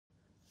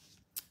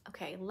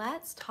Okay,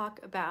 let's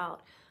talk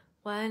about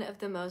one of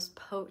the most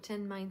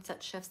potent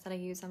mindset shifts that I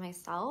use on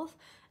myself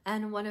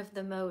and one of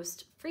the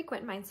most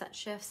frequent mindset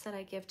shifts that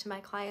I give to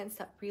my clients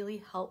that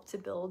really help to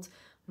build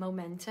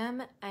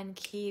momentum and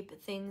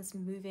keep things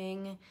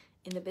moving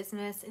in the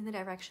business in the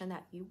direction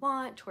that you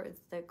want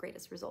towards the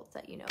greatest results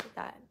that you know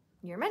that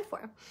you're meant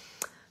for.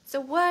 So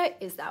what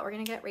is that? We're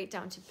going to get right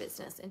down to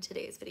business in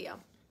today's video.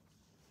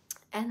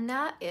 And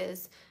that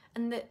is,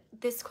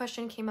 this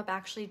question came up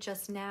actually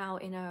just now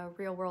in a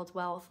Real World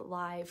Wealth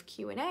live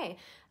Q&A,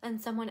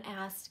 and someone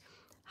asked,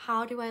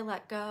 how do I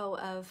let go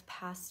of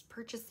past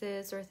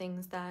purchases or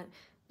things that,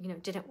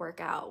 didn't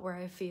work out, where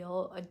I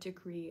feel a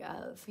degree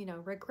of,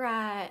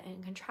 regret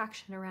and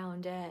contraction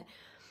around it,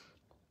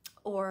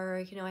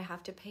 or, I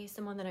have to pay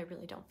someone that I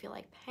really don't feel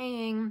like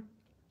paying.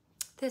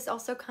 This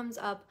also comes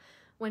up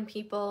when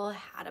people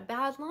had a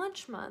bad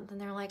launch month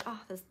and they're like, oh,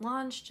 this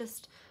launch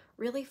just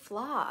really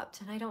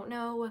flopped, and I don't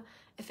know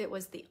if it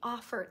was the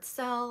offer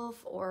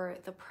itself or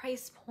the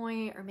price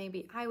point, or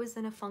maybe I was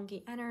in a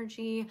funky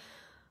energy.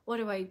 What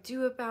do I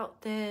do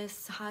about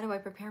this? How do I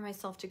prepare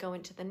myself to go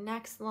into the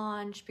next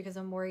launch? Because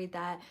I'm worried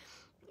that,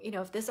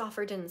 if this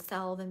offer didn't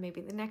sell, then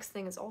maybe the next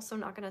thing is also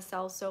not going to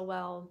sell so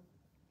well.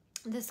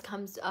 This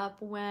comes up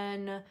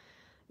when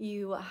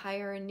you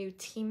hire a new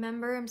team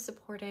member. I'm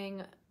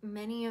supporting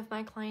many of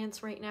my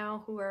clients right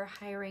now who are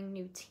hiring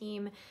new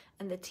team,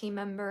 and the team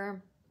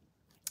member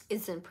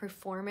isn't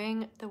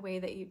performing the way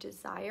that you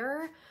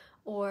desire,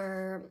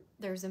 or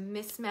there's a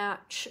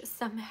mismatch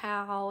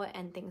somehow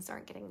and things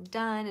aren't getting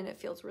done and it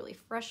feels really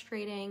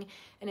frustrating.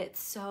 And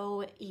it's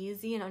so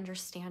easy and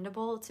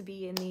understandable to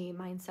be in the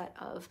mindset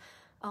of,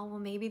 oh, well,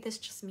 maybe this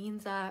just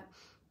means that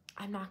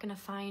I'm not going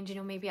to find,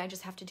 maybe I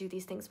just have to do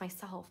these things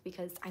myself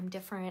because I'm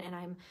different and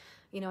I'm,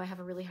 I have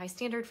a really high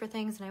standard for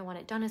things and I want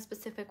it done a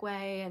specific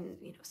way. And,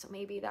 so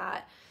maybe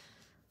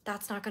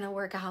that's not going to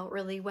work out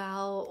really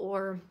well.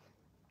 Or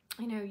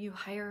you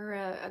hire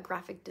a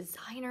graphic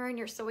designer and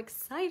you're so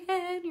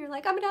excited. You're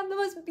like, I'm gonna have the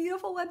most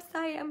beautiful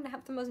website. I'm gonna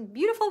have the most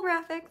beautiful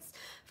graphics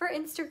for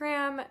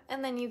Instagram.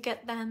 And then you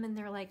get them and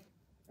they're like,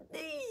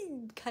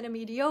 kind of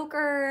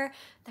mediocre.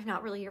 They're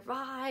not really your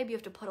vibe. You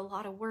have to put a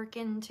lot of work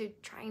into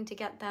trying to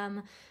get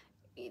them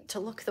to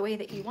look the way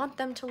that you want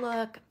them to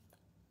look.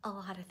 A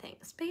lot of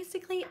things.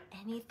 Basically,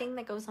 anything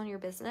that goes on in your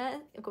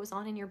business,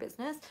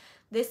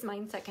 this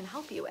mindset can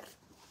help you with.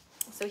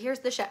 So here's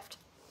the shift.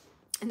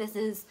 And this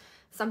is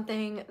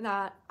something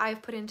that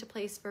I've put into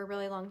place for a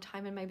really long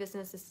time in my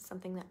business. This is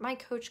something that my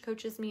coach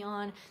coaches me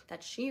on,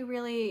 that she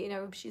really,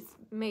 she's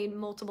made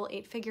multiple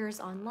 8 figures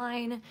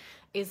online,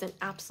 is an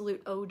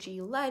absolute OG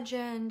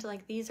legend.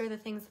 Like, these are the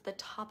things at the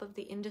top of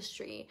the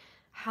industry,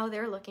 how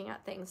they're looking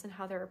at things and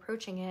how they're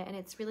approaching it. And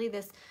it's really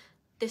this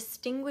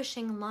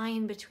distinguishing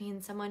line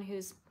between someone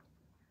who's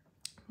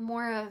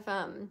more of,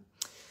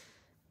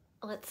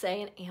 let's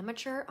say, an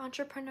amateur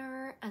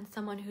entrepreneur and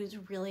someone who's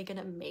really going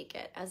to make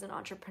it as an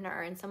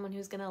entrepreneur, and someone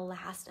who's going to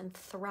last and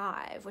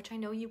thrive, which I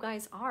know you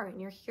guys are, and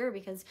you're here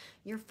because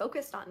you're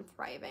focused on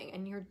thriving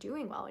and you're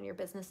doing well in your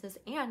businesses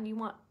and you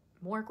want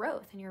more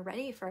growth and you're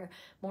ready for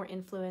more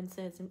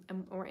influences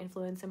and more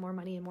influence and more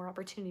money and more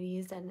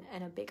opportunities and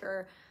a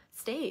bigger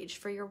stage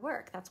for your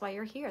work. That's why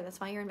you're here. That's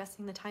why you're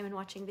investing the time in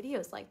watching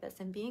videos like this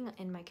and being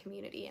in my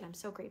community. And I'm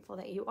so grateful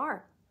that you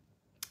are.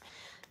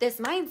 This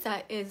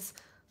mindset is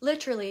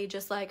literally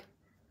just like,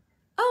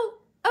 oh,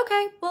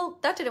 okay, well,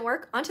 that didn't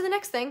work. On to the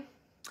next thing.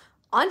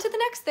 On to the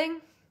next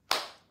thing.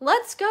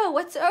 Let's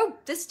go.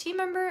 This team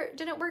member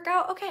didn't work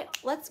out. Okay,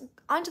 let's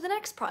on to the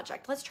next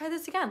project. Let's try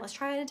this again. Let's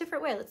try it a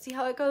different way. Let's see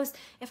how it goes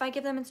if I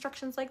give them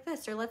instructions like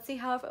this, or let's see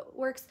how it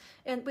works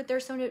and with their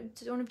zone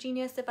of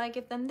genius if I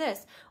give them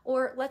this,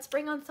 or let's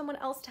bring on someone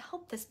else to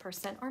help this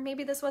person, or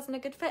maybe this wasn't a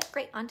good fit.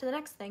 Great, on to the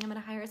next thing. I'm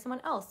going to hire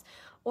someone else,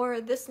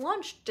 or this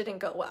launch didn't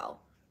go well.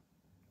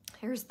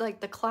 Here's like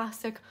the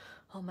classic,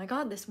 oh my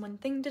God, this one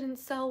thing didn't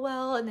sell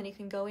well. And then you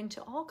can go into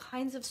all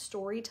kinds of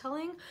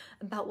storytelling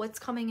about what's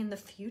coming in the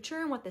future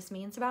and what this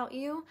means about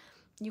you.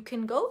 You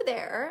can go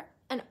there.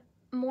 An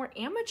more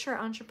amateur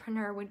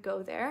entrepreneur would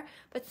go there,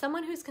 but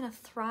someone who's going to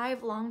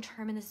thrive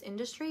long-term in this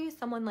industry,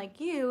 someone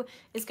like you,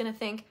 is going to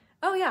think,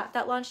 oh yeah,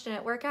 that launch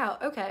didn't work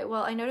out. Okay,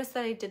 well, I noticed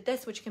that I did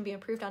this, which can be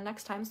improved on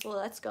next time. So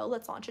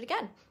let's launch it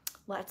again.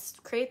 Let's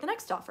create the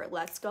next offer.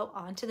 Let's go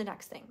on to the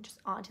next thing, just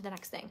on to the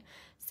next thing.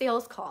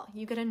 Sales call,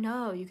 you get a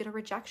no, you get a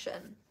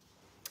rejection.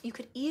 You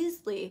could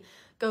easily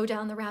go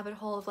down the rabbit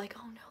hole of like,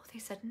 oh no, they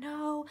said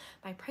no,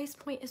 my price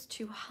point is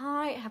too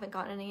high. I haven't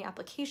gotten any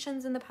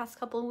applications in the past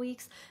couple of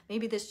weeks.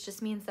 Maybe this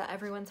just means that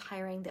everyone's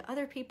hiring the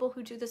other people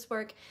who do this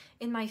work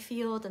in my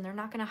field and they're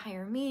not going to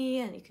hire me.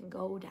 And you can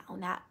go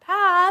down that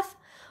path.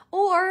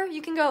 Or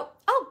you can go,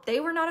 oh, they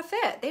were not a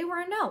fit. They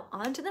were a no.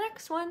 On to the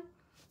next one.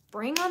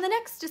 Bring on the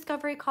next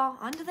discovery call,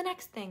 on to the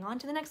next thing, on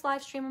to the next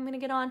live stream I'm going to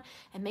get on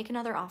and make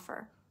another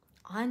offer.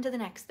 On to the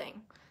next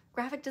thing.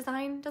 Graphic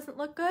design doesn't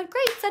look good.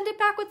 Great, send it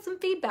back with some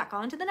feedback.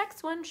 On to the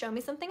next one. Show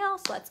me something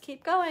else. Let's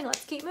keep going.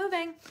 Let's keep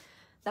moving.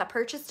 That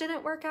purchase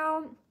didn't work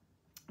out.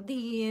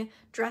 the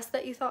dress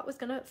that you thought was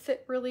gonna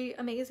fit really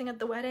amazing at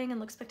the wedding and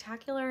look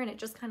spectacular, and it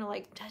just kind of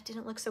like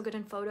didn't look so good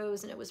in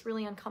photos, and it was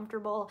really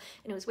uncomfortable,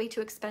 and it was way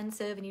too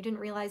expensive, and you didn't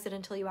realize it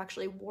until you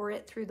actually wore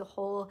it through the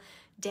whole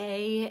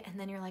day, and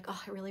then you're like,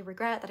 oh, I really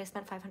regret that I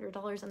spent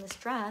 $500 on this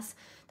dress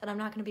that I'm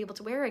not gonna be able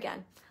to wear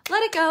again.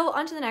 Let it go,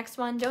 on to the next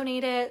one,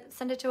 donate it,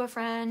 send it to a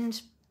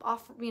friend,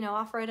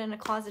 offer it in a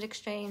closet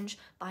exchange,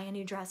 buy a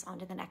new dress, on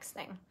to the next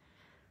thing.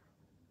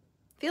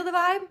 Feel the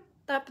vibe?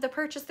 The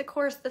purchase, the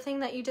course, the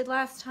thing that you did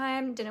last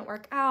time didn't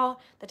work out.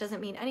 That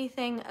doesn't mean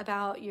anything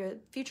about your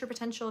future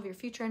potential of your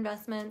future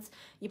investments.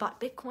 You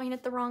bought Bitcoin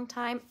at the wrong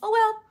time. Oh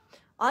well,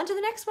 on to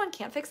the next one.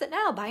 Can't fix it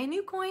now. Buy a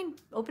new coin,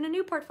 open a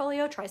new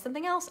portfolio, try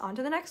something else, on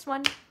to the next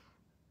one.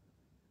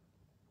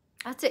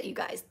 That's it, you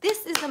guys.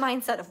 This is the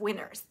mindset of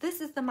winners. This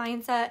is the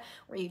mindset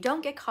where you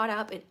don't get caught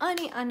up in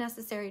any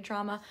unnecessary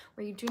drama,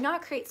 where you do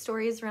not create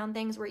stories around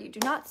things, where you do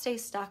not stay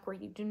stuck, where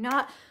you do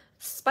not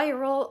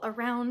spiral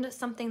around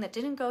something that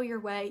didn't go your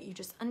way. You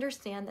just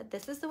understand that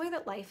this is the way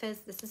that life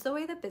is. This is the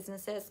way that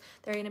business is.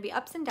 There are going to be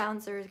ups and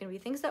downs. There's going to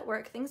be things that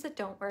work, things that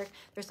don't work.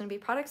 There's going to be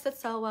products that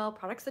sell well,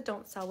 products that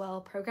don't sell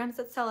well, programs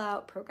that sell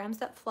out, programs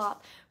that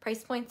flop,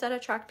 price points that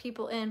attract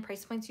people in,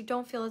 price points you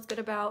don't feel as good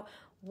about,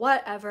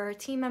 whatever,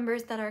 team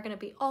members that are going to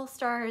be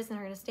all-stars and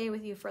are going to stay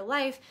with you for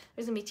life.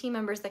 There's going to be team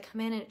members that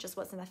come in and it just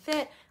wasn't a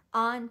fit.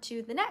 On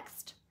to the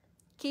next.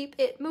 Keep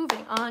it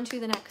moving. On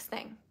to the next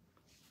thing.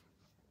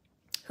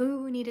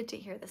 Who needed to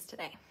hear this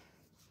today?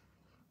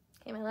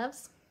 Okay, my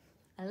loves,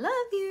 I love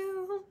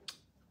you.